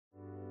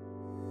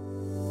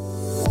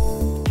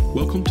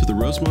Welcome to the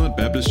Rosemont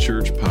Baptist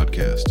Church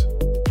podcast.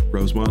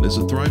 Rosemont is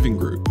a thriving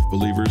group of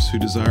believers who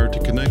desire to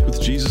connect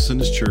with Jesus and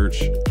His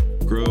church,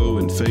 grow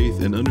in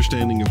faith and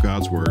understanding of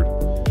God's Word,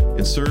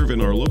 and serve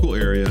in our local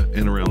area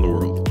and around the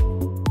world.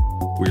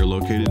 We are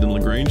located in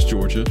LaGrange,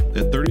 Georgia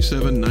at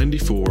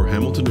 3794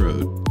 Hamilton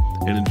Road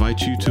and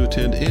invite you to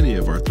attend any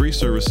of our 3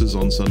 services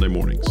on Sunday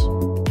mornings.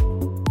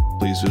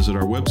 Please visit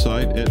our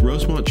website at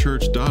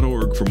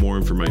rosemontchurch.org for more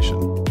information.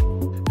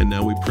 And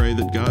now we pray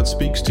that God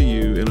speaks to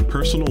you in a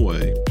personal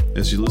way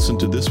as you listen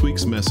to this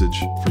week's message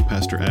from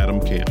Pastor Adam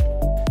Camp.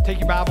 Take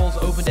your Bibles,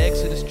 open to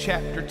Exodus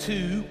chapter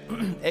 2.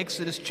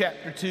 Exodus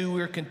chapter 2,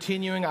 we're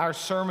continuing our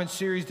sermon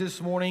series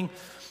this morning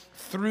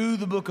through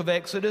the book of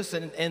Exodus.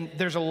 And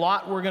there's a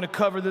lot we're going to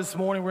cover this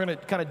morning. We're going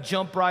to kind of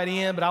jump right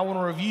in, but I want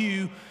to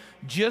review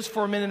just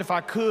for a minute, if I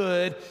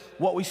could,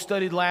 what we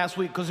studied last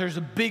week, because there's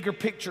a bigger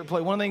picture at play.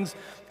 One of the things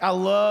I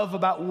love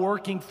about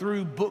working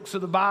through books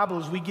of the Bible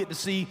is we get to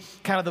see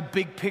kind of the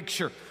big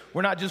picture.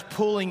 We're not just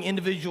pulling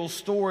individual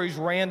stories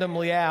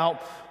randomly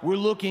out. We're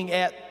looking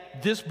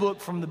at this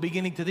book from the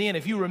beginning to the end.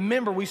 If you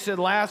remember, we said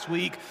last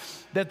week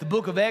that the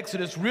book of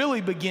Exodus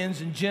really begins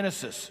in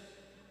Genesis.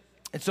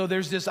 And so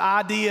there's this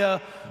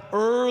idea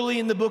early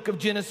in the book of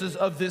Genesis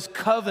of this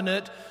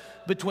covenant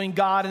between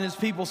God and His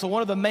people. So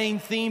one of the main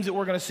themes that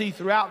we're going to see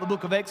throughout the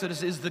book of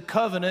Exodus is the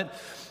covenant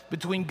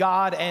between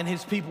God and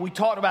His people. We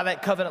talked about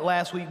that covenant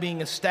last week being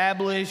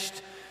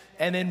established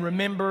and then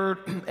remembered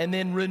and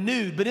then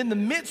renewed. But in the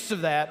midst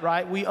of that,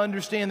 right, we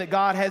understand that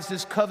God has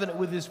this covenant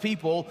with His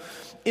people.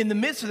 In the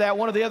midst of that,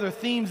 one of the other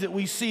themes that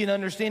we see and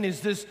understand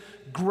is this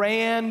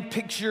grand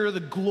picture,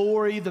 the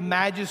glory, the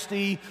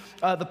majesty,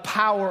 the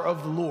power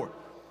of the Lord.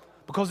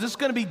 Because this is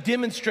going to be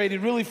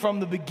demonstrated really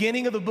from the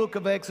beginning of the book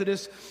of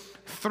Exodus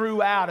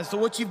throughout. And so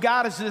what you've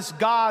got is this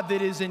God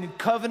that is in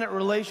covenant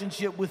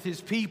relationship with His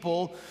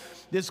people,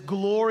 this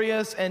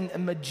glorious and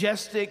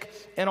majestic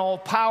and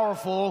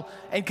all-powerful,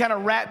 and kind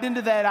of wrapped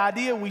into that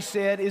idea, we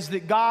said, is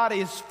that God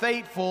is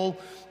faithful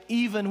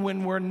even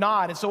when we're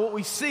not. And so what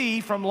we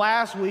see from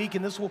last week,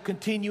 and this will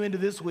continue into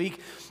this week,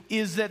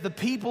 is that the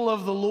people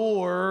of the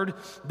Lord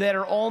that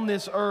are on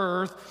this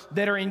earth,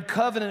 that are in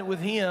covenant with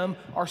Him,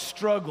 are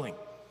struggling.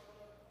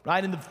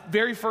 Right, in the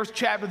very first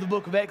chapter of the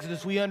book of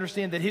Exodus, we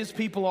understand that His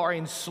people are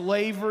in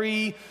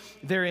slavery,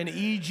 they're in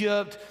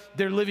Egypt,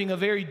 they're living a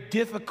very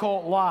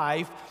difficult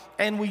life,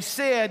 and we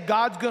said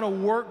God's going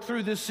to work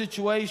through this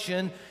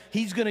situation,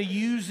 He's going to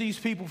use these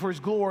people for His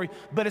glory,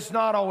 but it's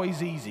not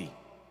always easy.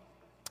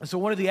 And so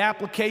one of the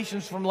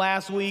applications from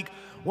last week,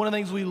 one of the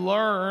things we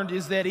learned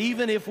is that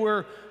even if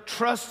we're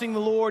trusting the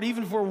Lord,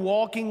 even if we're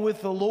walking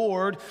with the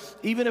Lord,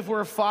 even if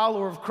we're a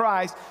follower of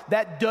Christ,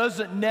 that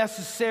doesn't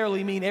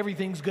necessarily mean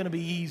everything's going to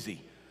be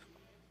easy.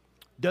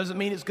 Doesn't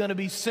mean it's going to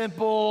be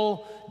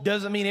simple.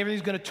 Doesn't mean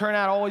everything's going to turn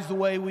out always the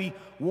way we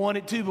want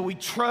it to, but we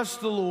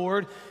trust the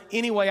Lord.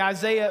 Anyway,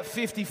 Isaiah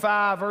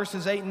 55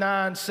 verses 8 and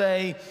 9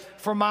 say,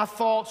 "For my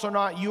thoughts are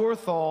not your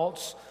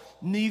thoughts,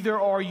 neither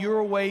are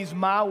your ways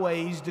my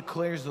ways,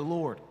 declares the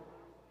Lord.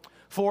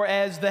 For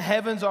as the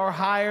heavens are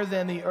higher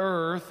than the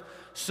earth,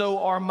 so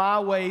are my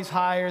ways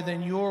higher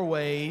than your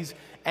ways,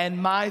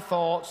 and my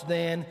thoughts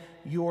than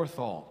your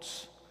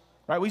thoughts."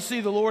 Right? We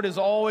see the Lord is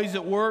always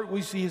at work.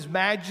 We see His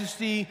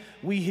majesty.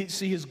 We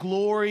see His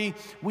glory.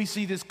 We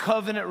see this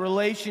covenant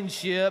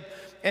relationship,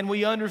 and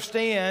we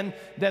understand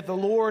that the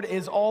Lord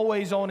is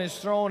always on His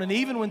throne. And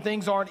even when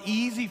things aren't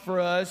easy for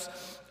us,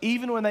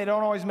 even when they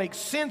don't always make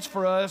sense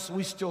for us,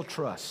 we still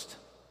trust.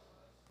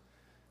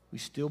 We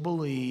still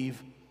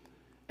believe.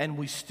 And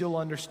we still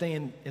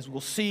understand, as we'll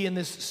see in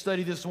this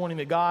study this morning,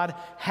 that God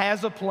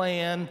has a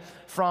plan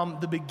from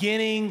the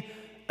beginning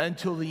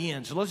until the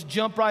end. So let's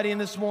jump right in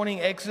this morning,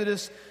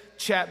 Exodus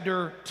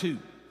chapter 2.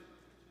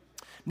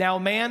 Now a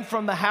man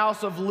from the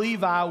house of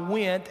Levi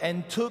went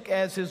and took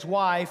as his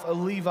wife a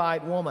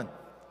Levite woman.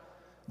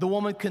 The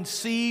woman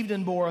conceived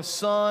and bore a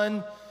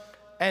son,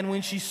 and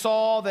when she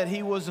saw that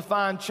he was a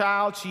fine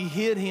child, she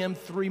hid him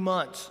 3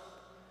 months.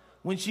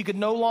 When she could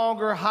no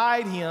longer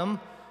hide him,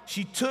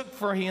 she took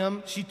for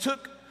him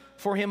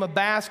a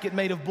basket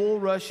made of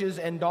bulrushes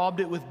and daubed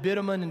it with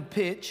bitumen and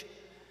pitch.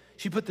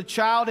 She put the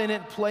child in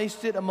it,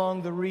 placed it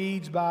among the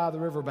reeds by the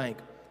riverbank.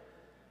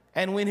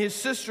 And when his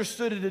sister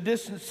stood at a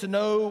distance to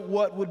know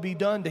what would be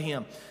done to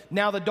him,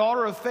 now the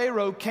daughter of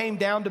Pharaoh came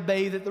down to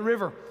bathe at the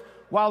river.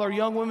 While her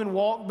young women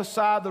walked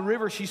beside the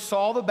river, she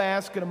saw the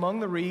basket among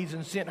the reeds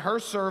and sent her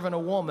servant, a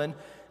woman,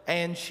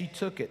 and she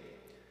took it.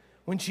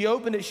 When she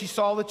opened it, she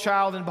saw the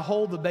child, and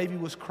behold, the baby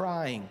was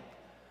crying.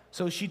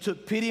 So she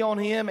took pity on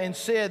him and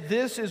said,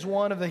 "This is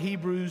one of the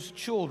Hebrews'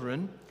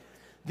 children."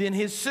 Then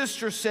his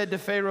sister said to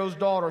Pharaoh's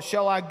daughter,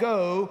 "Shall I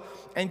go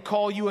and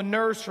call you a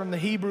nurse from the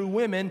Hebrew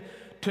women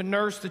to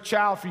nurse the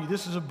child for you?"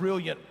 This is a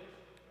brilliant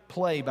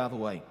play, by the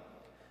way.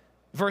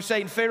 Verse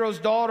 8, and Pharaoh's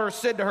daughter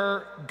said to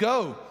her,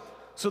 "Go."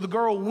 So the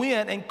girl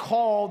went and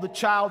called the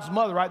child's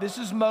mother, right? This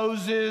is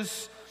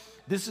Moses.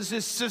 This is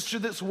his sister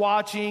that's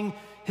watching.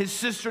 His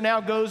sister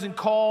now goes and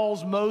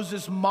calls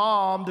Moses'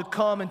 mom to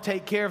come and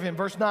take care of him.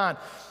 Verse 9,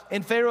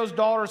 and Pharaoh's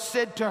daughter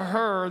said to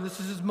her, this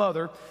is his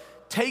mother,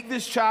 take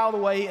this child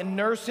away and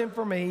nurse him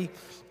for me,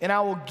 and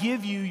I will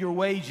give you your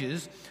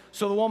wages.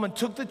 So the woman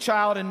took the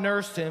child and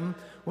nursed him.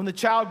 When the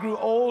child grew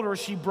older,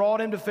 she brought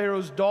him to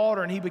Pharaoh's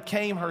daughter, and he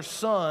became her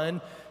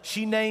son.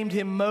 She named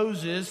him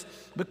Moses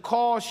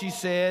because, she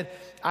said,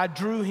 I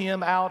drew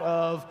him out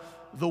of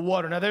the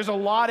water. Now, there's a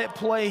lot at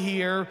play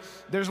here.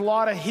 There's a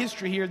lot of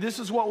history here. This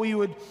is what we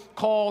would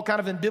call, kind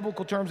of in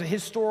biblical terms, a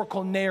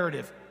historical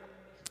narrative.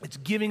 It's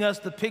giving us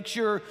the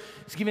picture,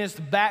 it's giving us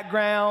the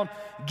background,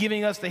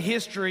 giving us the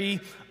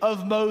history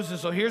of Moses.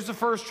 So here's the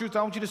first truth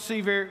I want you to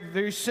see very,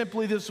 very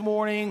simply this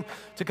morning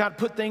to kind of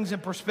put things in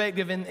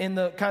perspective in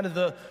the kind of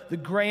the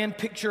grand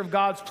picture of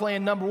God's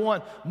plan. Number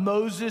one,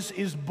 Moses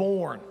is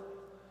born.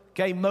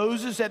 Okay,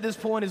 Moses at this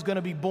point is going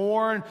to be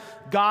born.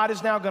 God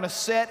is now going to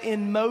set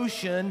in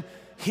motion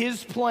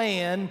his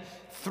plan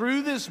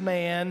through this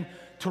man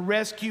to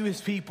rescue his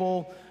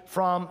people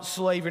from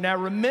slavery. Now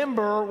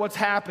remember what's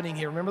happening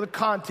here. Remember the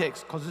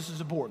context, because this is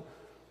important.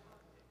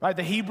 Right,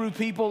 the Hebrew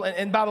people,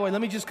 and by the way,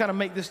 let me just kind of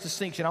make this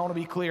distinction. I want to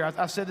be clear.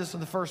 I said this in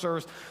the first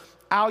service.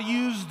 I'll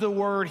use the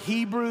word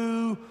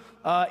Hebrew,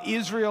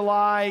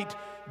 Israelite,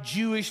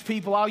 Jewish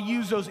people. I'll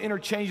use those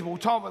interchangeable.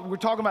 We're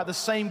talking about the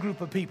same group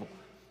of people.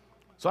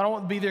 So I don't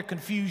want to be there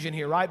confusion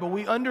here, right? But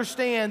we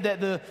understand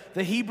that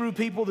the Hebrew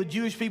people, the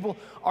Jewish people,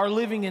 are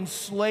living in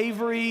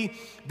slavery.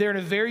 They're in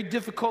a very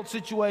difficult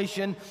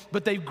situation,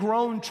 but they've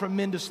grown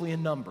tremendously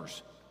in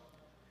numbers.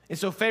 And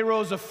so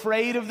Pharaoh's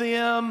afraid of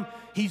them.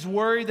 He's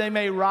worried they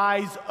may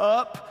rise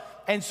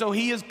up. And so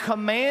he has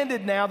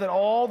commanded now that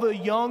all the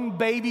young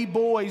baby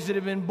boys that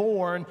have been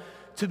born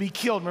to be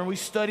killed. Remember, we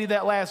studied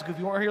that last week. If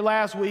you weren't here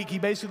last week, he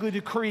basically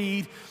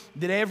decreed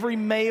that every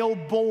male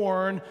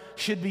born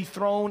should be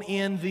thrown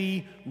in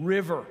the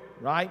river,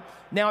 right?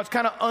 Now, it's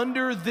kind of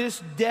under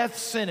this death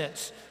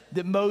sentence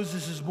that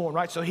Moses is born,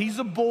 right? So he's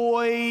a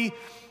boy,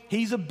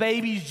 he's a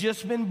baby, he's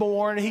just been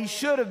born. He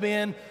should have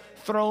been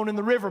thrown in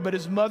the river, but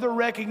his mother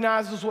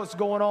recognizes what's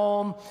going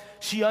on.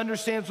 She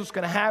understands what's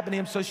going to happen to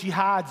him, so she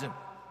hides him.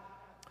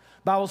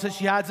 Bible says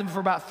she hides him for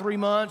about 3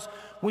 months.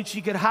 When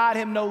she could hide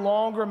him no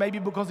longer, maybe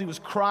because he was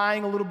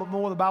crying a little bit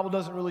more, the Bible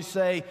doesn't really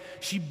say,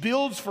 she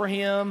builds for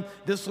him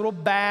this little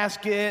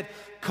basket,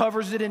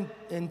 covers it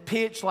in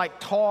pitch like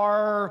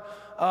tar,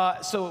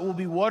 so it will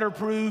be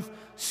waterproof,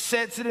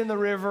 sets it in the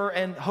river,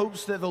 and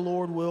hopes that the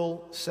Lord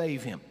will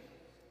save him.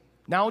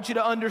 Now I want you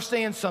to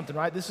understand something,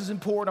 right? This is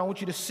important. I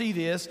want you to see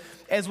this.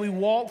 As we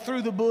walk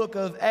through the book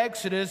of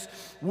Exodus,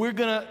 we're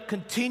going to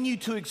continue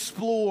to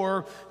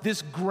explore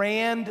this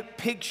grand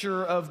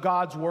picture of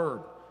God's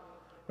Word.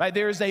 Right?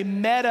 There is a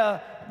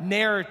meta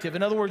narrative.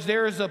 In other words,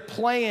 there is a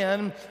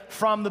plan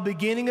from the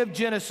beginning of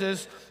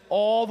Genesis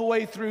all the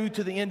way through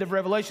to the end of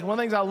Revelation. One of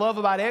the things I love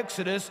about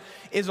Exodus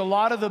is a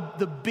lot of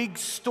the big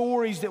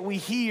stories that we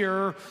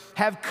hear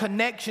have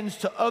connections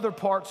to other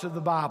parts of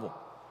the Bible.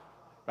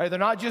 Right? They're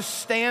not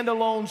just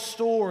standalone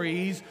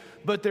stories,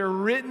 but they're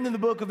written in the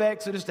book of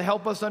Exodus to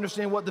help us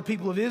understand what the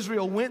people of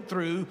Israel went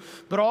through,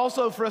 but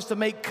also for us to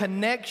make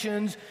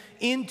connections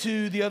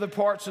into the other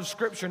parts of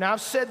Scripture. Now,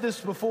 I've said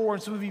this before,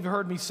 and some of you have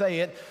heard me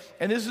say it,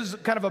 and this is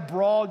kind of a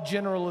broad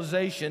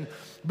generalization,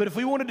 but if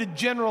we wanted to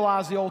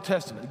generalize the Old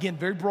Testament, again,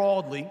 very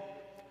broadly,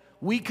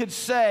 we could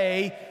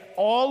say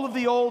all of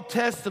the Old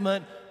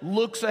Testament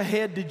looks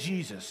ahead to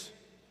Jesus.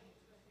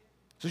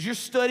 So as you're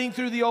studying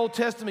through the Old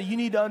Testament, you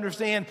need to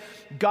understand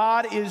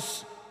God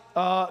is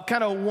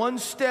kind of one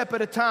step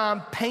at a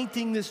time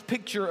painting this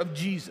picture of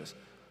Jesus.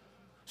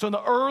 So in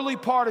the early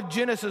part of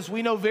Genesis,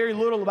 we know very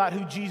little about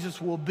who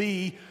Jesus will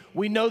be.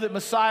 We know that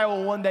Messiah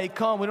will one day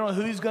come. We don't know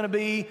who he's going to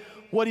be,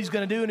 what he's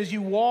going to do. And as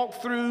you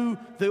walk through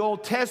the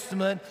Old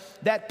Testament,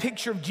 that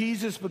picture of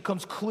Jesus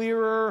becomes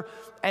clearer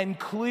and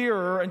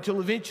clearer until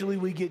eventually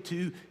we get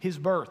to his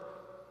birth.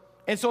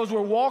 And so as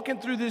we're walking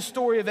through this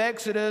story of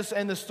Exodus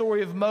and the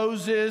story of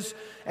Moses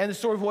and the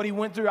story of what he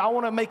went through, I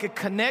want to make a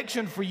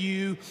connection for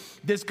you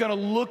that's going to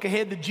look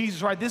ahead to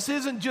Jesus, right? This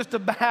isn't just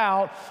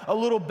about a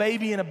little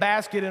baby in a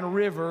basket in a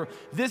river.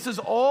 This is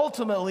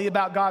ultimately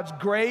about God's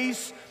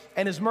grace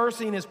and his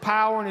mercy and his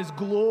power and his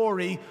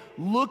glory,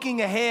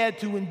 looking ahead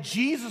to when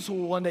Jesus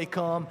will one day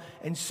come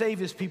and save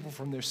his people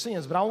from their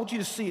sins. But I want you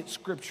to see it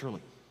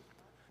scripturally.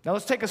 Now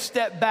let's take a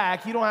step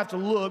back. You don't have to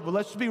look, but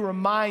let's just be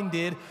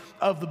reminded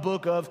of the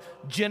book of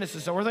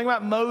Genesis. So we're thinking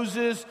about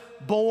Moses,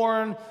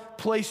 born,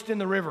 placed in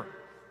the river.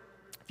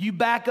 If you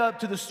back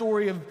up to the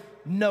story of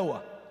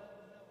Noah,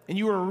 and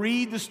you were to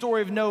read the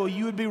story of Noah,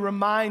 you would be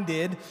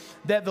reminded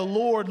that the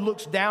Lord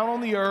looks down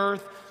on the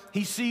earth,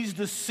 he sees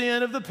the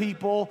sin of the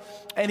people,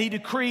 and he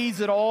decrees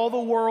that all the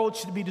world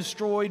should be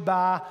destroyed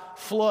by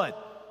flood.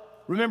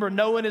 Remember,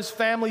 Noah and his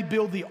family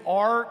build the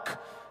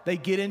ark. They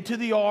get into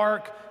the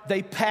ark.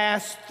 They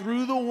pass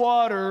through the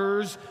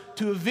waters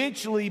to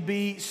eventually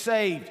be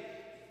saved.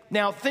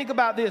 Now, think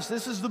about this.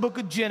 This is the book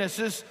of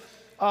Genesis.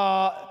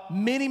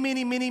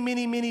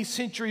 Many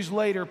centuries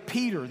later,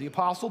 Peter, the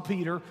Apostle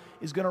Peter,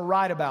 is going to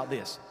write about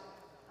this.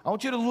 I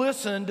want you to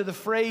listen to the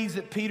phrase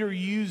that Peter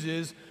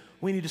uses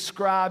when he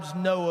describes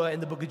Noah in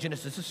the book of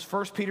Genesis. This is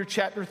 1 Peter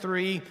chapter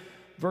 3,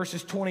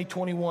 verses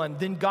 20-21.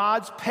 Then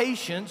God's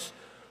patience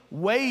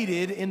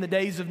waited in the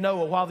days of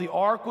Noah while the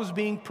ark was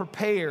being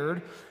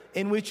prepared,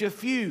 in which a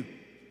few,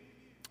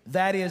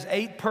 that is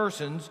 8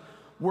 persons,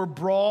 were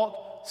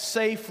brought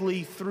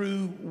safely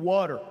through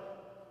water.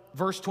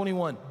 Verse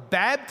 21,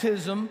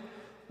 baptism,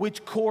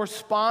 which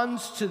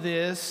corresponds to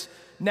this,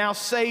 now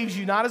saves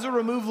you, not as a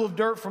removal of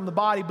dirt from the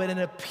body, but an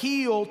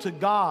appeal to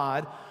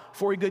God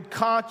for a good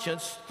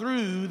conscience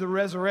through the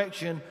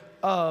resurrection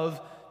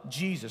of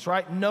Jesus,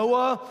 right?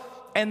 Noah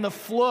and the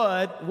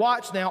flood,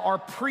 watch now, are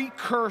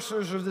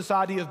precursors of this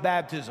idea of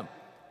baptism,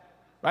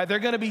 right? They're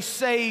going to be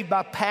saved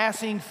by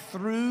passing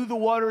through the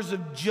waters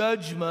of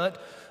judgment.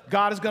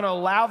 God is going to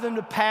allow them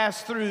to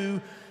pass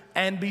through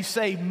and be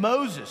saved.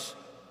 Moses,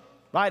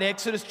 right?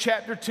 Exodus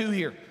chapter 2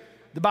 here.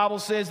 The Bible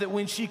says that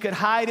when she could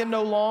hide him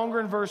no longer,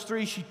 in verse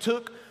 3, she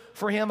took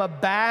for him a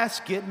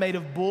basket made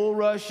of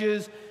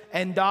bulrushes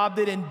and daubed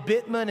it in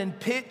bitumen and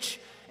pitch.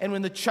 And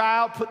when the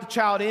child put the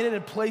child in it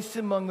and placed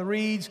him among the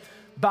reeds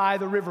by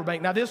the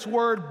riverbank. Now, this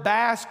word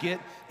basket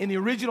in the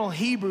original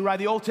Hebrew, right?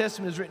 The Old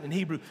Testament is written in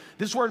Hebrew.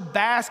 This word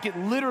basket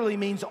literally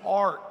means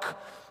ark.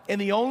 And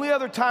the only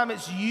other time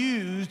it's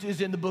used is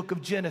in the book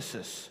of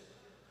Genesis.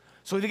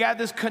 So we've got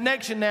this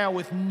connection now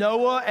with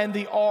Noah and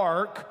the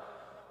ark,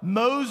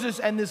 Moses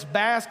and this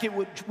basket,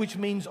 which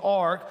means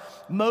ark.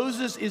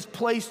 Moses is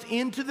placed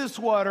into this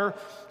water.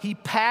 He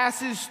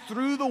passes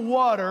through the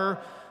water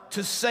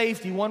to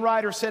safety. One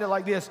writer said it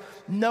like this: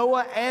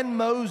 Noah and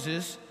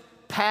Moses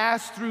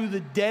passed through the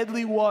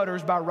deadly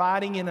waters by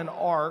riding in an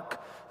ark,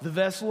 the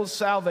vessel of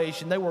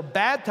salvation. They were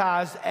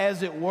baptized,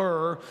 as it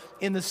were,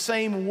 in the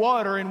same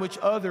water in which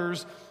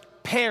others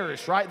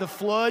perished, right? The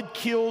flood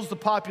kills the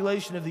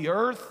population of the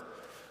earth.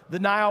 The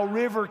Nile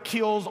River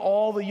kills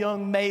all the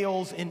young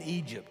males in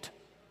Egypt.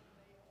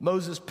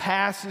 Moses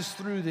passes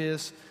through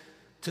this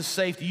to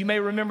safety. You may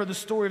remember the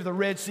story of the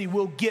Red Sea.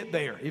 We'll get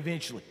there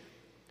eventually.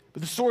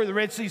 But the story of the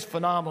Red Sea is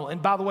phenomenal.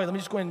 And by the way, let me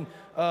just go ahead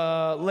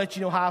and let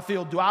you know how I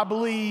feel. Do I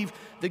believe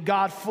that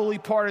God fully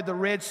parted the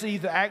Red Sea,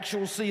 the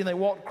actual sea, and they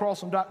walked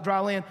across on dry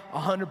land?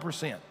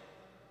 100%.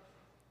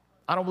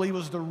 I don't believe it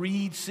was the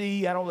Reed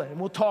Sea. And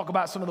we'll talk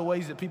about some of the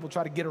ways that people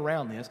try to get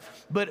around this.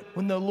 But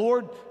when the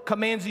Lord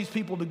commands these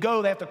people to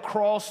go, they have to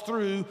cross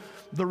through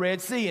the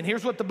Red Sea. And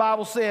here's what the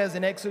Bible says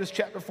in Exodus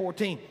chapter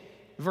 14,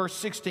 verse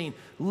 16.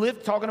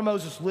 Talking to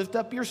Moses, lift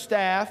up your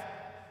staff,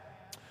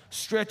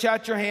 stretch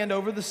out your hand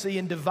over the sea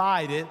and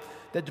divide it,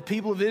 that the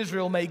people of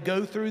Israel may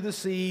go through the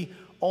sea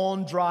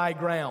on dry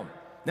ground.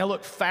 Now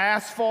look,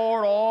 fast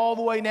forward all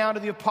the way now to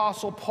the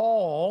Apostle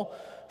Paul,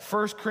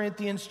 1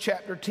 Corinthians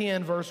chapter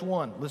 10, verse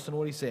 1. Listen to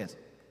what he says.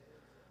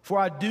 For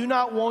I do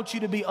not want you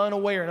to be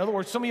unaware. In other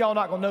words, some of y'all are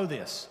not going to know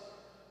this.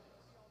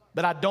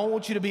 But I don't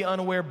want you to be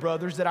unaware,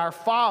 brothers, that our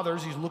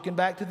fathers, he's looking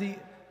back to the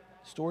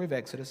story of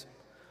Exodus,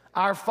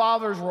 our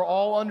fathers were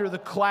all under the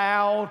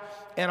cloud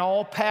and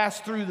all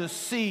passed through the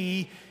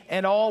sea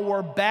and all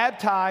were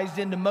baptized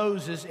into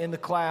Moses in the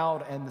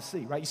cloud and the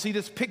sea, right? You see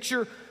this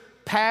picture,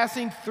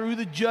 passing through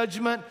the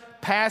judgment,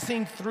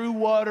 passing through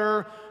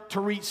water to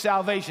reach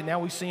salvation. Now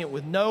we've seen it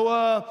with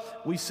Noah,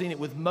 we've seen it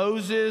with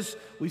Moses,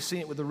 we've seen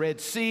it with the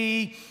Red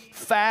Sea.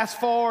 Fast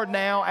forward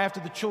now after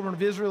the children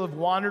of Israel have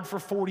wandered for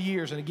 40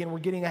 years. And again, we're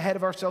getting ahead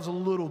of ourselves a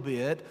little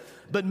bit.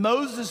 But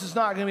Moses is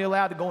not going to be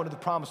allowed to go into the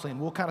promised land.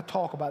 We'll kind of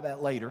talk about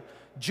that later.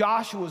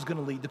 Joshua is going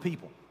to lead the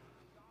people.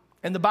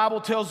 And the Bible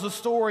tells the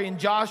story in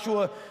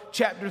Joshua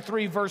chapter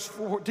 3, verse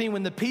 14,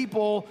 when the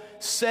people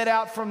set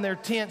out from their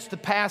tents to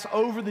pass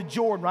over the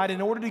Jordan, right?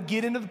 In order to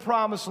get into the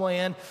promised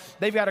land,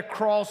 they've got to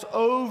cross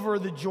over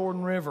the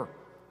Jordan River.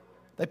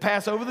 They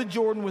pass over the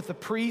Jordan with the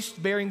priests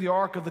bearing the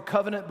Ark of the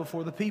Covenant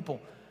before the people.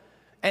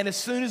 And as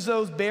soon as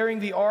those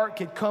bearing the Ark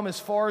had come as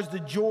far as the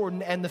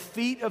Jordan, and the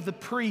feet of the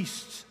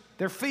priests,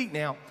 their feet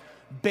now,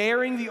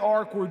 bearing the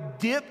Ark were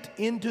dipped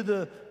into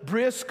the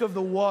brisk of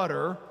the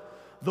water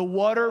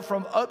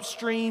from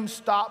upstream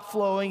stopped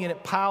flowing and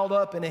it piled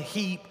up in a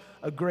heap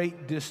a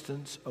great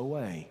distance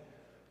away.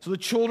 So the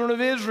children of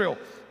Israel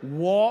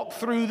walk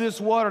through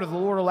this water. The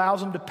Lord allows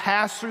them to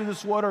pass through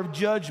this water of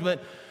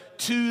judgment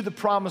to the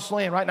promised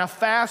land. Right now,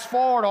 fast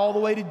forward all the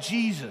way to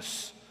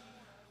Jesus.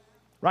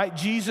 Right?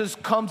 Jesus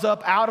comes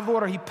up out of the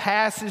water. He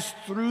passes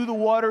through the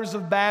waters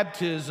of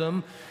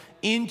baptism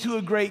into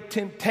a great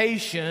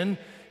temptation.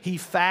 He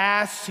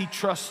fasts. He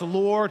trusts the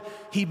Lord.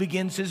 He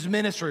begins his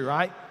ministry,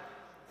 right?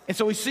 And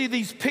so we see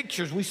these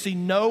pictures. We see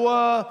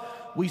Noah,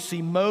 we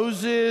see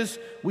Moses,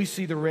 we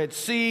see the Red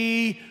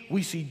Sea,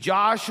 we see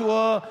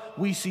Joshua,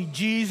 we see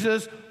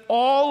Jesus.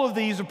 All of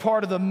these are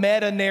part of the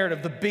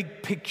meta-narrative, the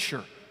big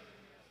picture,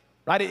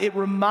 right? It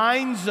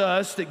reminds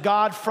us that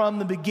God from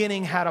the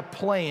beginning had a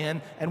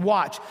plan. And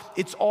watch,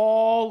 it's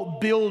all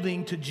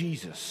building to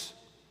Jesus.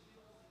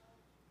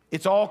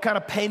 It's all kind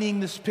of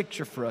painting this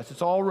picture for us.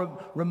 It's all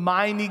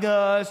reminding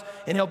us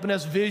and helping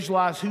us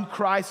visualize who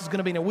Christ is going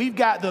to be. Now, we've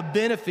got the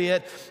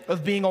benefit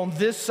of being on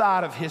this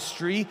side of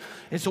history,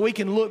 and so we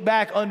can look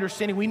back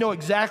understanding we know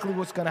exactly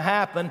what's going to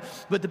happen,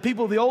 but the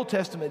people of the Old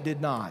Testament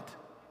did not.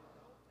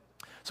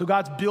 So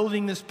God's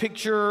building this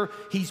picture.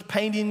 He's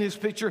painting this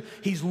picture.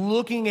 He's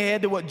looking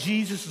ahead to what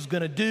Jesus is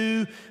going to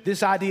do.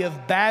 This idea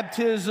of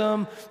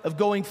baptism, of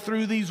going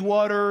through these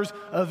waters,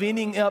 of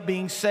ending up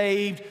being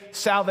saved,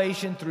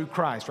 salvation through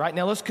Christ, right?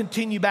 Now let's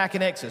continue back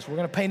in Exodus. We're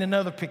going to paint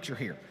another picture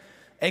here.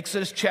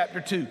 Exodus chapter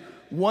 2.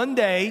 One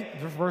day,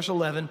 verse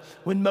 11,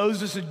 when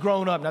Moses had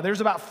grown up. Now there's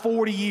about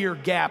 40-year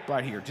gap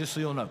right here, just so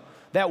you'll know.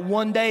 That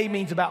one day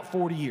means about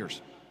 40 years.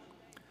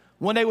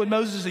 One day when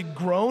Moses had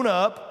grown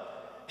up,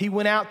 he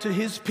went out to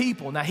his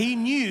people. Now he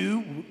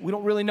knew, we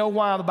don't really know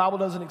why, the Bible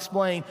doesn't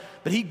explain,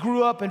 but he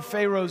grew up in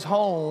Pharaoh's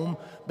home,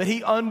 but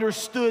he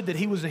understood that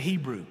he was a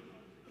Hebrew.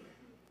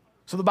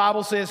 So the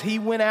Bible says he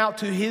went out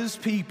to his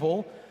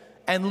people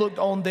and looked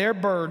on their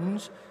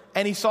burdens,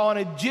 and he saw an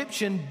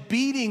Egyptian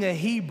beating a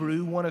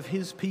Hebrew, one of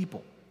his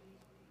people.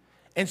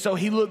 And so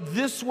he looked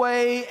this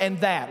way and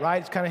that,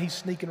 right? It's kind of, he's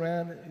sneaking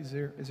around. Is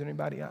there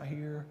anybody out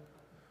here?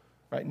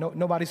 Right,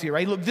 nobody's here, right?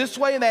 He looked this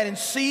way and that, and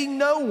seeing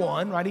no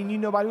one, right, he knew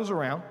nobody was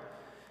around,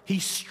 he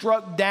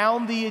struck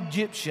down the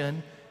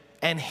Egyptian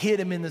and hid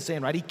him in the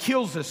sand, right? He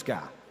kills this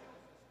guy,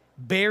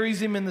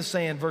 buries him in the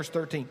sand, verse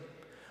 13.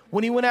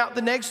 When he went out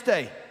the next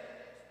day,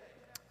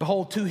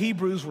 behold, two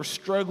Hebrews were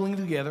struggling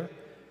together,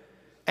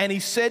 and he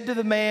said to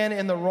the man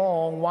in the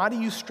wrong, why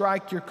do you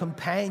strike your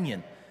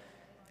companion?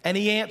 And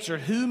he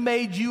answered, who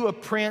made you a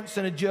prince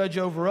and a judge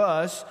over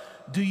us?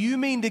 Do you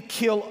mean to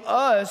kill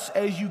us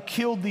as you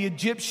killed the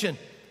Egyptian?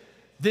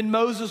 Then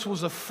Moses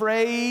was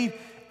afraid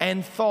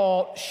and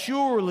thought,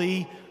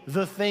 surely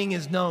the thing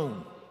is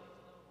known.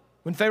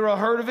 When Pharaoh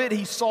heard of it,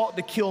 he sought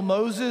to kill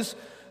Moses,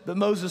 but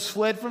Moses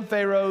fled from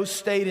Pharaoh,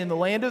 stayed in the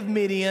land of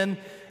Midian,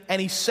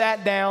 and he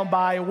sat down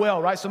by a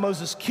well, right? So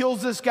Moses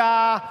kills this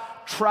guy,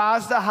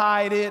 tries to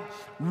hide it,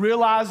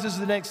 realizes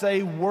the next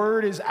day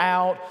word is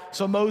out,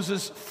 so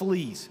Moses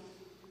flees.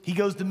 He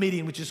goes to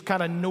Midian, which is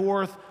kind of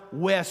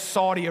northwest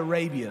Saudi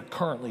Arabia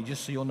currently,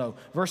 just so you'll know.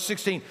 Verse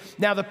 16,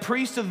 now the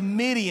priest of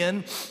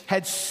Midian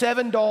had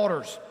 7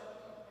 daughters,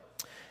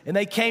 and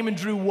they came and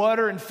drew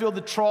water and filled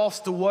the troughs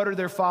to water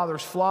their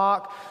father's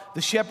flock.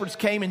 The shepherds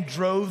came and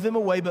drove them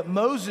away, but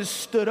Moses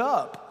stood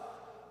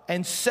up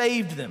and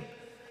saved them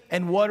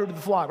and watered the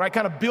flock, right?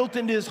 Kind of built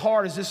into his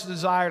heart is this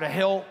desire to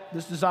help,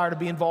 this desire to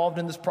be involved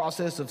in this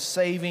process of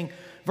saving.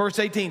 Verse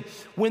 18,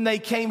 when they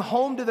came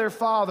home to their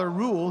father,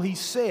 Reuel, he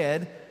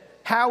said,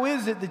 how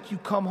is it that you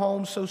come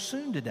home so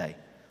soon today?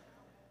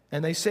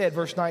 And they said,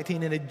 verse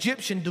 19, an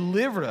Egyptian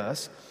delivered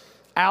us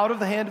out of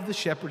the hand of the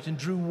shepherds and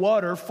drew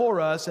water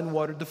for us and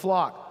watered the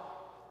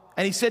flock.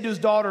 And he said to his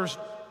daughters,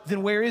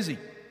 then where is he?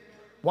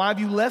 Why have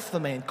you left the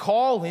man?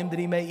 Call him that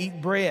he may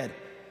eat bread.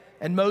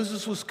 And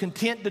Moses was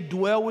content to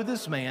dwell with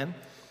this man.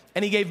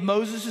 And he gave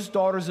Moses his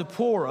daughter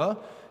Zipporah.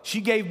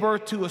 She gave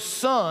birth to a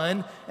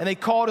son, and they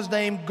called his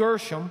name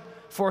Gershom,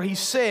 for he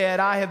said,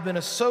 I have been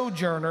a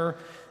sojourner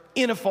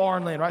in a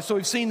foreign land, right? So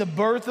we've seen the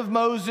birth of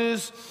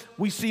Moses.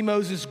 We see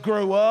Moses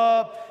grow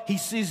up. He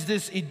sees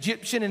this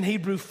Egyptian and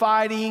Hebrew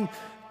fighting,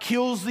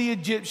 kills the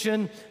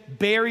Egyptian,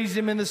 buries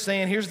him in the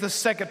sand. Here's the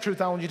second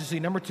truth I want you to see.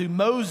 Number 2,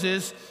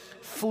 Moses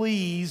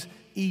flees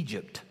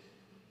Egypt,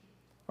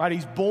 right?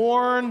 He's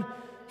born,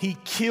 he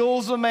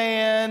kills a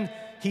man,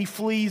 he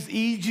flees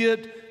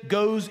Egypt,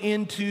 goes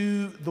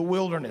into the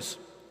wilderness.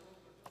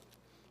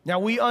 Now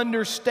we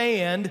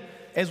understand,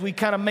 as we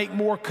kind of make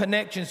more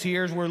connections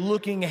here, as we're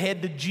looking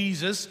ahead to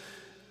Jesus,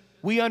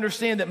 we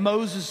understand that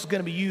Moses is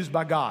going to be used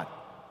by God.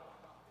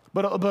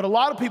 But a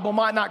lot of people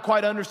might not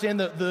quite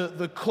understand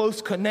the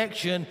close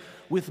connection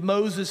with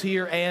Moses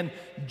here and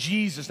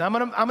Jesus. Now I'm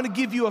going to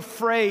give you a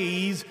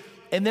phrase,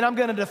 and then I'm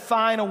going to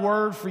define a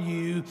word for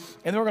you,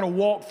 and then we're going to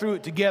walk through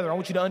it together. I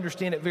want you to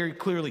understand it very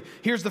clearly.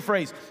 Here's the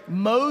phrase.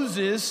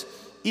 Moses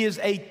is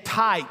a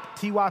type,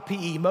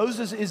 T-Y-P-E.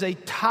 Moses is a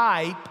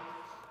type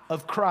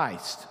of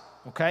Christ.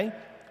 Okay?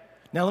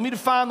 Now let me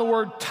define the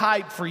word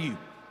type for you.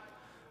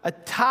 A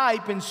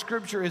type in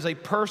Scripture is a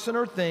person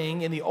or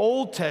thing in the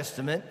Old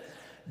Testament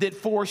that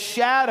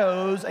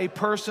foreshadows a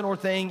person or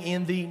thing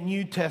in the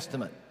New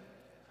Testament.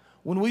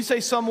 When we say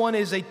someone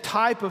is a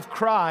type of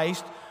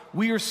Christ,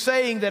 we are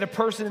saying that a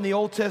person in the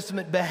Old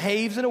Testament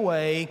behaves in a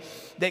way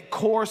that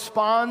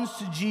corresponds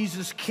to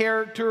Jesus'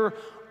 character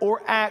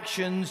or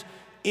actions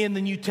in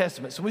the New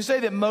Testament. So we say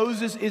that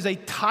Moses is a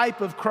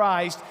type of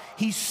Christ.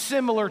 He's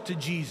similar to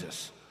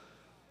Jesus.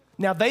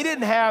 Now, they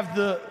didn't have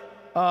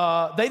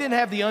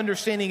the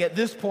understanding at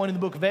this point in the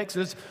book of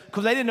Exodus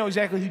because they didn't know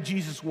exactly who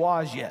Jesus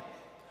was yet.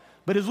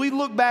 But as we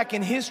look back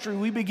in history,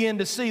 we begin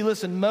to see,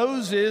 listen,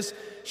 Moses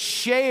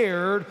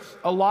shared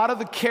a lot of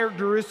the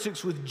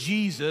characteristics with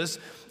Jesus,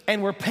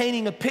 and we're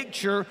painting a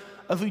picture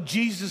of who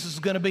Jesus is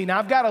going to be. Now,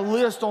 I've got a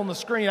list on the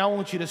screen I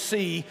want you to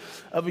see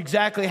of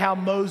exactly how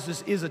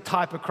Moses is a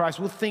type of Christ.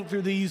 We'll think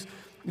through these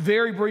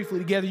very briefly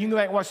together. You can go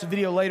back and watch the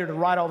video later to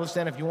write all this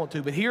down if you want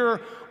to. But here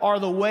are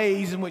the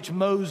ways in which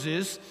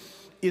Moses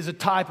is a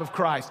type of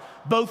Christ.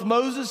 Both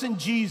Moses and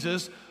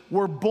Jesus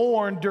were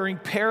born during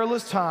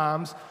perilous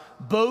times.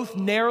 Both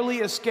narrowly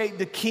escaped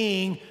the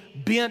king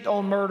bent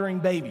on murdering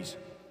babies.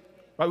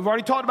 Right, we've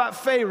already talked about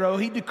Pharaoh.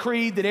 He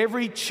decreed that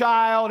every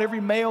child, every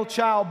male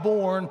child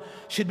born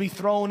should be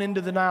thrown into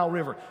the Nile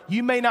River.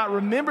 You may not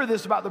remember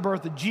this about the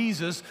birth of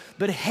Jesus,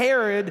 but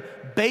Herod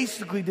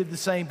basically did the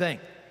same thing.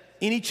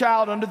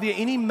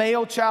 Any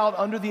male child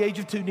under the age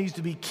of 2 needs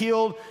to be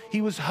killed.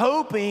 He was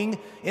hoping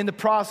in the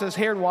process,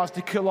 Herod was,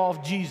 to kill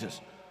off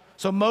Jesus.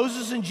 So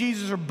Moses and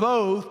Jesus are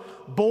both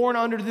born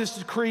under this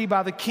decree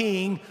by the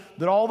king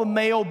that all the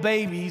male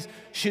babies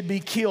should be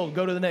killed.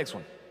 Go to the next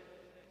one.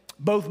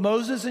 Both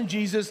Moses and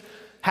Jesus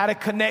had a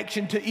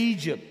connection to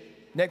Egypt.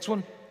 Next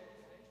one.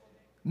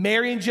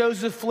 Mary and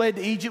Joseph fled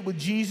to Egypt with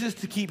Jesus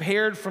to keep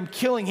Herod from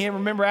killing him.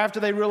 Remember,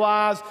 after they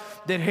realized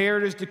that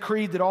Herod has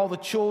decreed that all the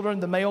children,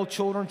 the male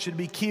children, should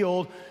be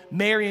killed,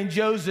 Mary and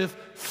Joseph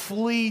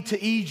flee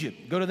to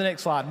Egypt. Go to the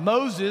next slide.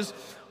 Moses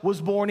was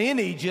born in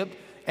Egypt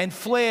and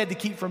fled to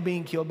keep from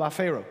being killed by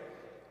Pharaoh.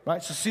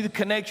 Right? So see the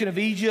connection of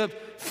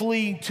Egypt,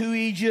 fleeing to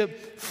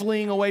Egypt,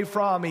 fleeing away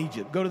from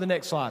Egypt. Go to the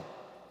next slide.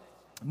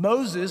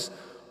 Moses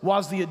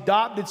was the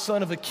adopted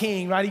son of a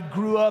king, right? He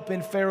grew up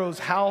in Pharaoh's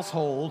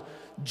household.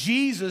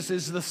 Jesus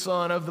is the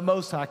son of the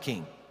Most High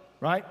King,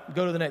 right?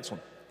 Go to the next one.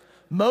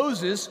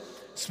 Moses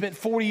spent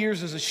 40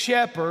 years as a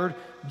shepherd.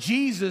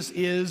 Jesus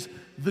is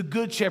the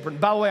good shepherd.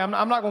 By the way, I'm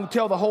not going to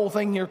tell the whole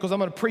thing here because I'm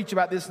going to preach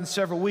about this in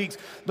several weeks.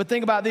 But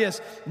think about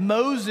this.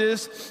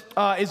 Moses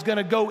is going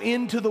to go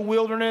into the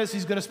wilderness.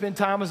 He's going to spend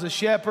time as a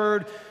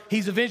shepherd.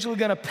 He's eventually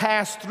going to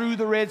pass through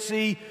the Red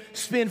Sea,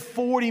 spend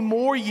 40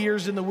 more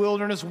years in the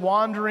wilderness,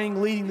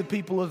 wandering, leading the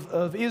people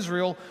of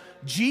Israel.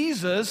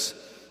 Jesus,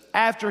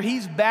 after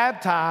he's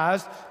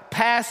baptized,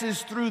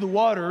 passes through the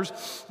waters,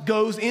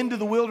 goes into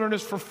the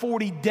wilderness for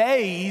 40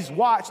 days.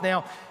 Watch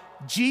now.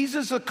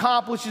 Jesus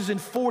accomplishes in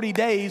 40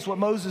 days what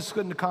Moses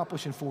couldn't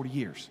accomplish in 40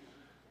 years.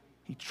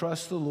 He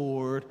trusts the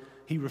Lord,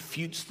 he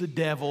refutes the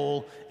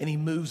devil, and he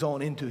moves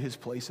on into his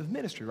place of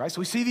ministry, right? So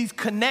we see these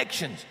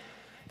connections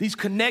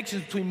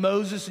between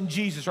Moses and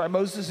Jesus, right?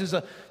 Moses is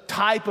a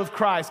type of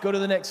Christ. Go to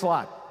the next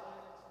slide.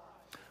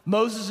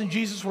 Moses and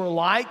Jesus were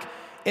alike,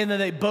 and then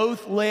they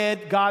both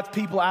led God's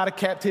people out of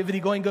captivity.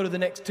 Go ahead and go to the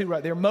next two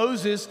right there.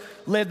 Moses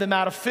led them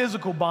out of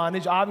physical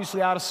bondage,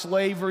 obviously out of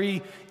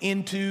slavery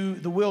into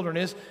the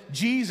wilderness.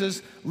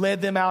 Jesus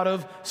led them out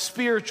of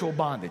spiritual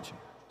bondage.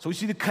 So we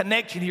see the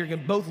connection here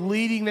again, both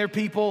leading their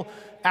people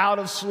out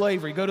of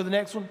slavery. Go to the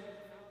next one.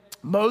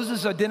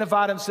 Moses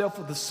identified himself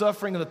with the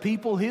suffering of the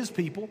people, his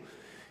people.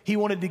 He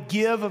wanted to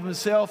give of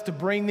himself to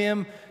bring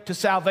them to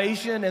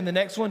salvation. And the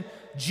next one,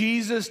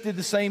 Jesus did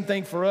the same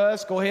thing for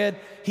us. Go ahead.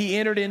 He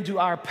entered into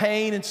our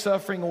pain and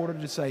suffering in order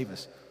to save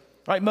us.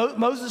 Right?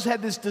 Moses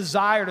had this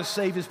desire to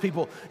save his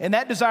people, and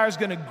that desire is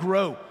going to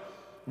grow.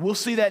 We'll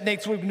see that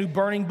next week, new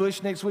burning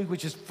bush next week,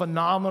 which is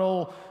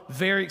phenomenal.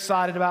 Very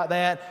excited about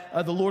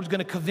that. The Lord's going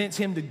to convince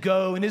him to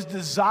go, and his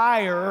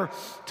desire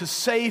to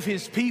save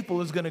his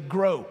people is going to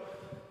grow.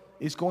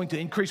 It's going to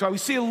increase. Right? We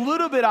see a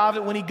little bit of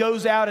it when he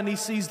goes out and he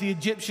sees the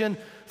Egyptian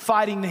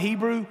fighting the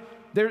Hebrew.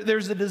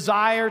 There's a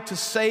desire to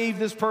save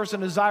this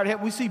person, a desire to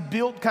help. We see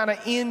built kind of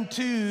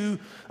into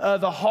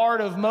the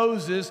heart of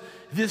Moses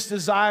this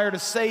desire to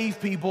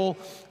save people,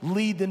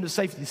 lead them to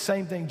safety. The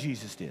same thing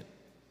Jesus did.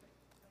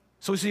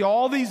 So we see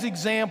all these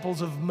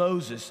examples of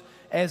Moses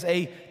as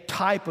a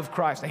type of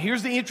Christ. Now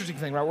here's the interesting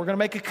thing, right? We're going to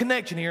make a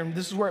connection here, and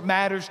this is where it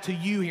matters to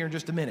you here in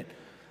just a minute.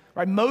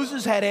 Right?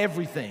 Moses had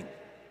everything.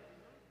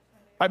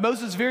 Right,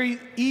 Moses very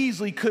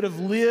easily could have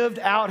lived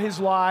out his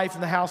life in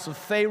the house of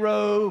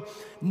Pharaoh,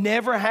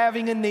 never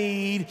having a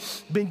need,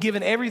 been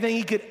given everything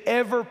he could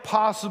ever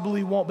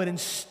possibly want. But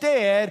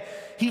instead,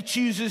 he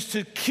chooses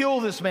to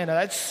kill this man. Now,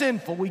 that's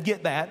sinful. We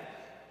get that.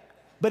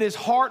 But his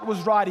heart was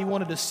right. He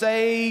wanted to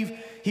save.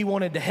 He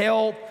wanted to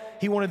help.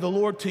 He wanted the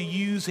Lord to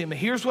use him.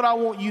 And here's what I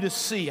want you to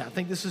see. I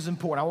think this is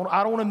important.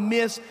 I don't want to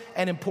miss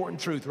an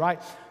important truth,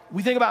 right?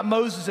 We think about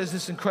Moses as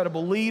this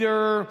incredible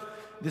leader,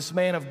 this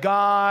man of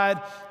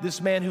God, this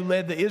man who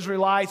led the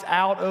Israelites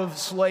out of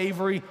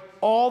slavery.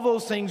 All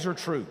those things are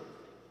true.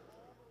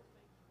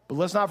 But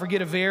let's not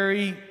forget a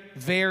very,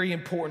 very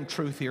important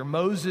truth here.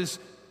 Moses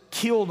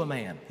killed a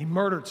man. He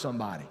murdered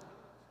somebody.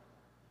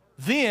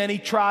 Then he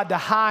tried to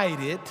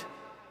hide it.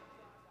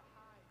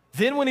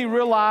 Then when he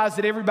realized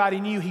that everybody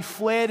knew, he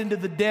fled into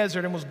the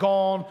desert and was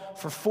gone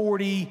for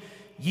 40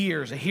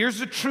 years. And here's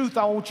the truth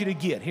I want you to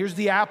get. Here's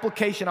the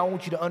application I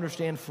want you to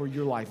understand for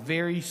your life.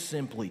 Very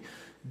simply.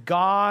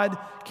 God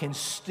can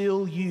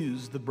still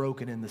use the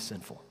broken and the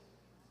sinful.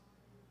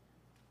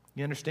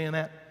 You understand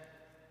that?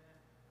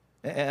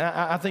 And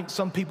I think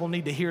some people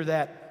need to hear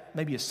that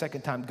maybe a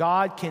second time.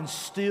 God can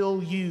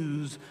still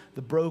use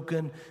the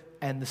broken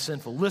and the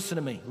sinful. Listen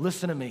to me.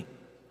 Listen to me.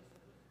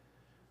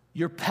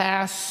 Your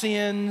past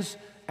sins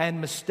and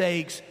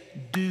mistakes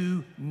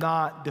do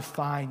not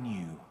define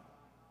you.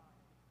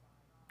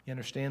 You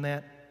understand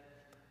that?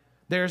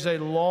 There's a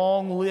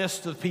long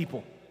list of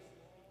people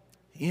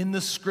in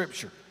the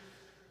scripture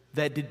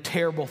that did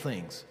terrible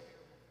things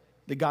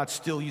that God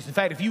still used. In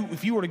fact,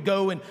 if you were to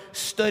go and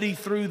study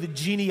through the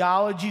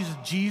genealogies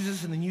of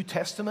Jesus in the New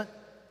Testament,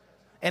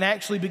 and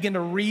actually begin to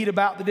read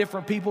about the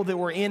different people that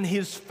were in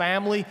his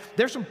family,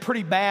 there's some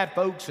pretty bad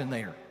folks in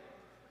there.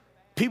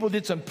 People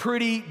did some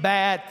pretty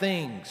bad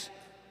things.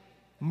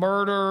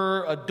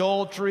 Murder,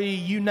 adultery,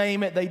 you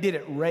name it, they did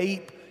it.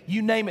 Rape,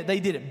 you name it, they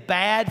did it.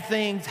 Bad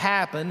things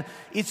happen.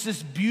 It's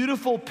this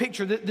beautiful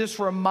picture, this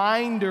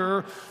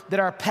reminder that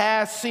our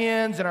past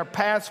sins and our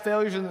past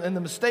failures and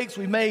the mistakes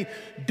we've made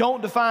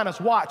don't define us.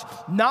 Watch,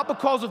 not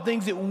because of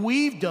things that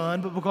we've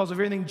done, but because of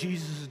everything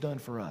Jesus has done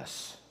for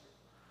us.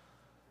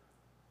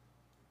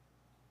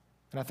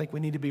 And I think we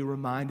need to be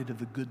reminded of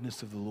the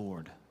goodness of the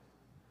Lord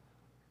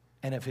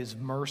and of his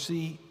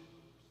mercy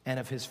and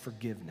of his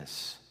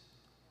forgiveness.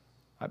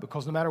 Right?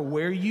 Because no matter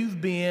where you've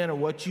been or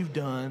what you've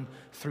done,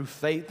 through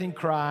faith in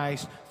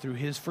Christ, through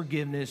his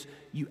forgiveness,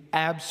 you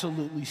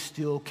absolutely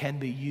still can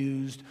be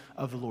used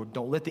of the Lord.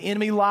 Don't let the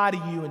enemy lie to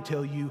you and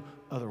tell you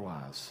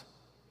otherwise.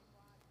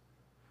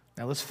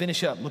 Now let's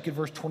finish up. Look at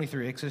verse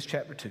 23, Exodus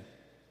chapter 2.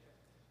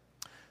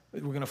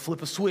 We're going to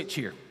flip a switch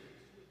here.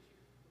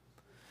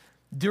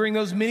 During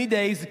those many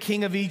days, the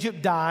king of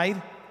Egypt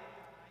died.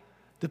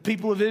 The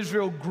people of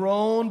Israel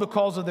groaned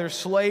because of their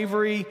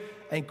slavery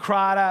and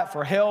cried out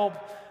for help.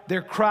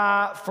 Their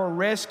cry for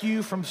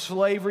rescue from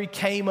slavery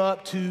came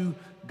up to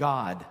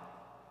God.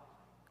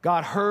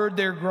 God heard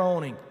their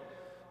groaning.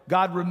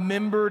 God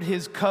remembered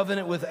his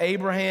covenant with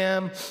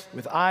Abraham,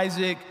 with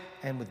Isaac,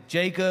 and with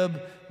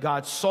Jacob.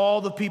 God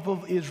saw the people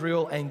of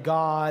Israel, and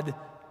God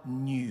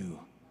knew.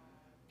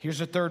 Here's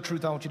the third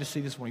truth I want you to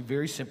see this morning,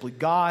 very simply.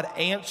 God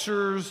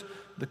answers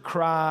the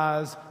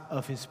cries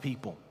of his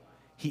people.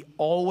 He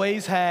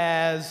always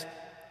has,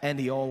 and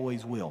he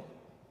always will.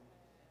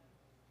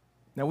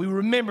 Now we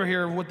remember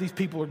here what these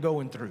people are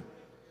going through.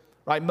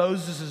 Right?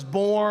 Moses is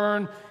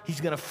born.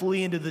 He's going to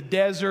flee into the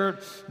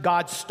desert.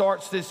 God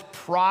starts this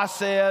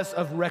process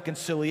of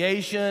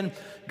reconciliation.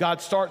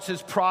 God starts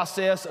this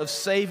process of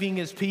saving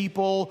his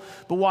people.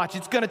 But watch,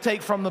 it's going to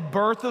take from the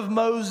birth of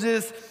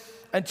Moses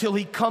until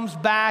he comes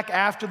back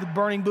after the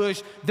burning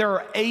bush. There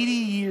are 80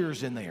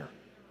 years in there.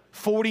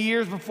 40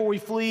 years before he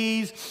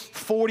flees,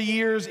 40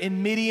 years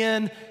in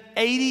Midian,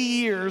 80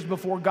 years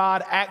before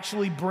God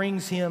actually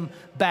brings him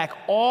back.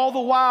 All the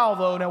while,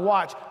 though, now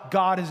watch,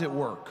 God is at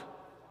work.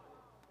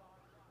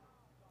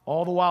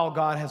 All the while,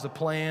 God has a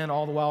plan.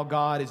 All the while,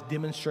 God is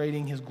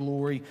demonstrating his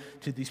glory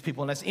to these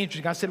people. And that's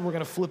interesting. I said we're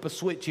going to flip a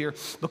switch here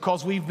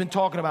because we've been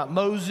talking about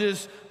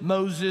Moses,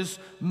 Moses,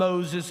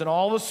 Moses, and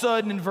all of a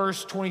sudden in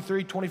verse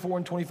 23, 24,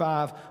 and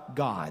 25,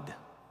 God.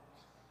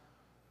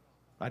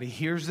 Right? He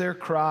hears their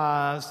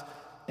cries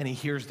and he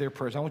hears their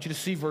prayers. I want you to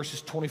see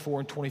verses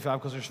 24 and 25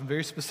 because there's some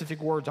very specific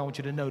words I want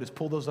you to notice.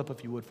 Pull those up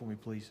if you would for me,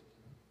 please.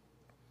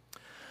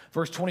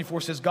 Verse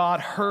 24 says,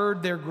 God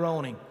heard their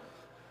groaning.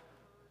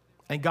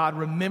 And God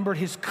remembered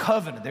his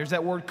covenant. There's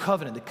that word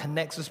covenant that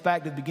connects us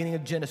back to the beginning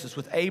of Genesis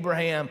with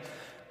Abraham,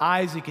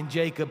 Isaac, and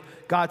Jacob.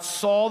 God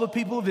saw the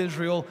people of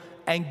Israel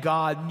and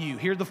God knew.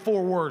 Here are the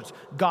four words.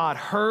 God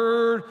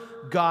heard,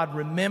 God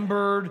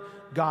remembered,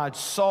 God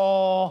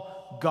saw,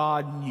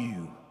 God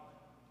knew.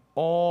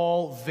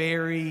 All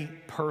very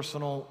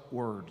personal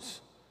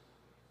words.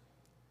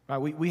 Right?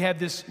 We have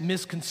this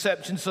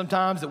misconception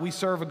sometimes that we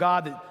serve a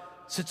God that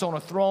sits on a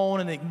throne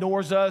and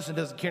ignores us and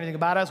doesn't care anything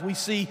about us. We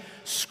see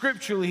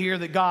scripturally here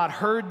that God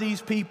heard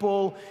these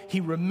people, he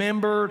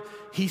remembered,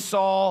 he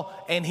saw,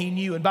 and he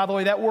knew. And by the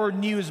way, that word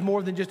knew is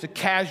more than just a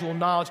casual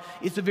knowledge.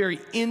 It's a very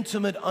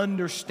intimate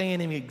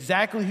understanding of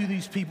exactly who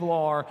these people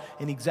are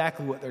and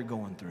exactly what they're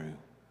going through.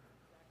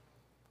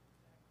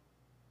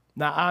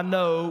 Now, I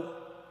know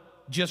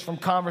just from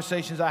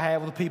conversations I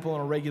have with people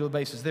on a regular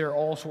basis, there are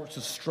all sorts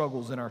of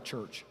struggles in our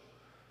church.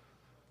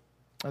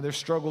 There's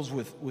struggles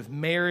with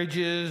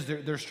marriages,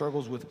 there's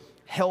struggles with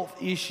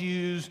health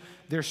issues,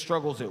 there's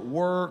struggles at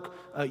work.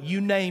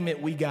 You name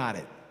it, we got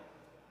it.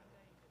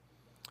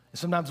 And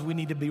sometimes we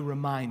need to be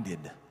reminded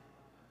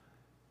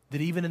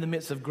that even in the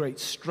midst of great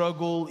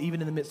struggle,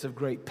 even in the midst of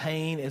great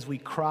pain, as we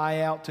cry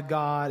out to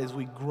God, as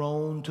we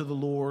groan to the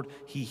Lord,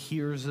 he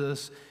hears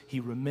us, he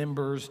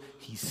remembers,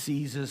 he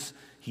sees us,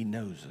 he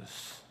knows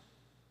us.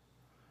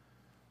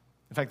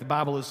 In fact, the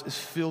Bible is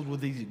filled with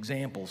these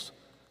examples.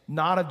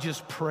 Not of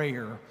just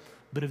prayer,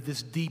 but of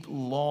this deep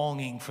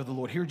longing for the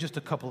Lord. Here are just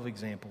a couple of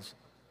examples.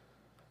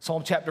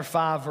 Psalm chapter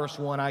 5, verse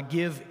 1, I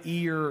give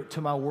ear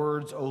to my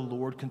words, O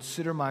Lord.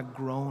 Consider my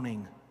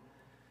groaning.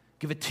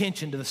 Give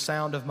attention to the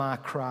sound of my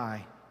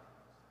cry.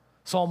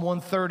 Psalm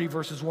 130,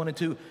 verses 1 and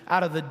 2,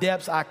 out of the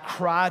depths I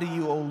cry to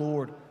you, O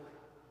Lord.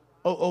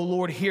 O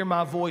Lord, hear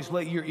my voice.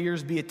 Let your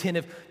ears be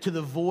attentive to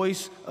the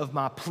voice of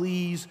my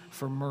pleas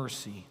for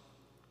mercy.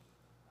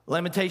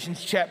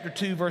 Lamentations chapter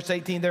 2, verse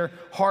 18, their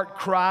heart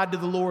cried to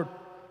the Lord,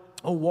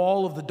 O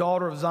wall of the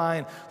daughter of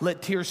Zion,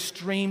 let tears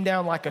stream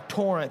down like a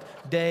torrent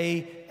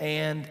day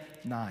and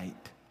night.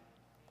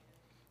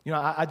 You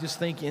know, I just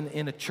think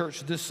in a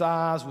church this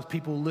size, with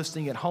people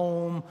listening at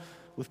home,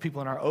 with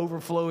people in our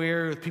overflow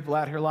area, with people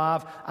out here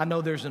live, I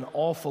know there's an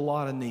awful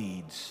lot of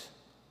needs.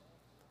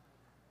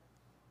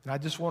 And I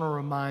just want to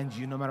remind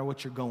you, no matter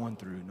what you're going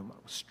through, no matter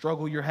what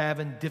struggle you're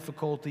having,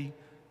 difficulty,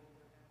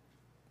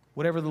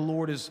 Whatever the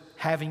Lord is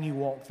having you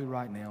walk through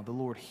right now, the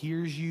Lord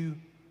hears you,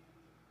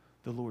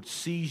 the Lord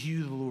sees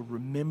you, the Lord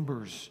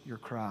remembers your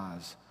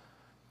cries.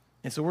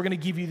 And so we're going to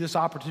give you this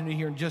opportunity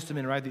here in just a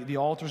minute, right? The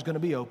altar's going to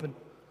be open.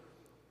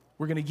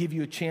 We're going to give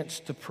you a chance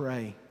to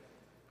pray.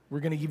 We're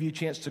going to give you a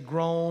chance to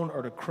groan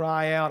or to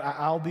cry out.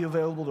 I'll be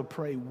available to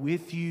pray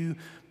with you,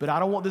 but I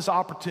don't want this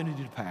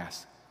opportunity to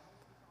pass.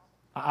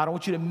 I don't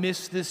want you to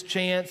miss this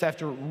chance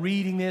after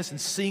reading this and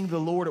seeing the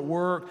Lord at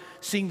work,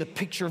 seeing the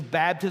picture of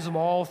baptism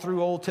all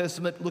through Old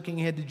Testament, looking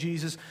ahead to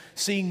Jesus,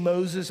 seeing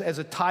Moses as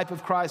a type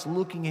of Christ,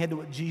 looking ahead to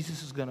what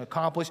Jesus is going to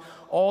accomplish.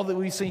 All that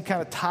we've seen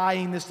kind of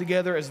tying this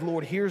together as the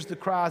Lord hears the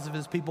cries of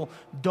his people.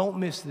 Don't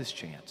miss this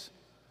chance.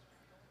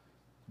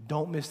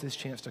 Don't miss this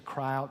chance to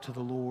cry out to the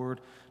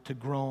Lord, to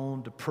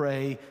groan, to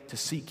pray, to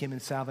seek him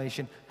in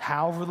salvation.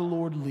 However the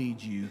Lord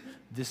leads you,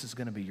 this is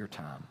going to be your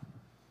time.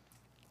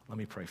 Let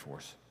me pray for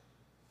us.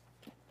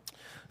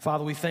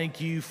 Father, we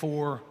thank you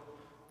for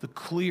the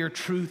clear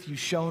truth you've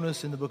shown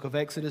us in the book of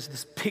Exodus,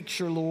 this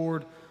picture,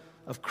 Lord,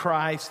 of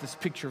Christ, this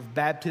picture of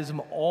baptism,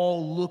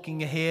 all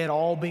looking ahead,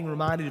 all being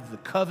reminded of the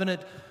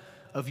covenant,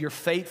 of your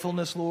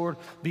faithfulness, Lord,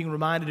 being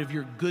reminded of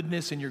your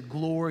goodness and your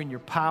glory and your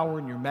power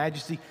and your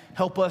majesty.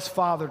 Help us,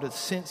 Father, to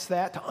sense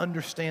that, to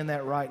understand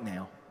that right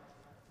now.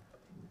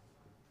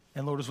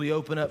 And Lord, as we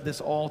open up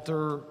this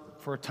altar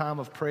for a time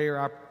of prayer,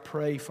 I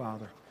pray,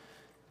 Father,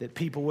 that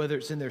people, whether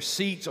it's in their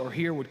seats or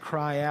here, would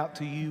cry out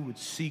to you, would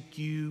seek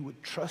you,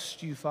 would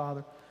trust you,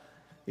 Father.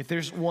 If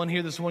there's one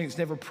here this morning that's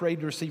never prayed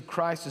to receive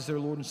Christ as their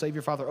Lord and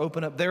Savior, Father,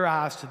 open up their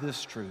eyes to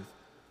this truth.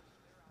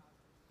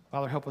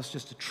 Father, help us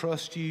just to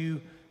trust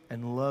you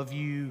and love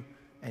you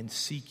and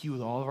seek you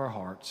with all of our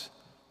hearts.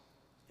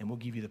 And we'll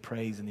give you the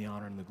praise and the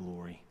honor and the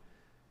glory.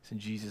 It's in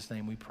Jesus'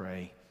 name we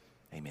pray.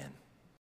 Amen.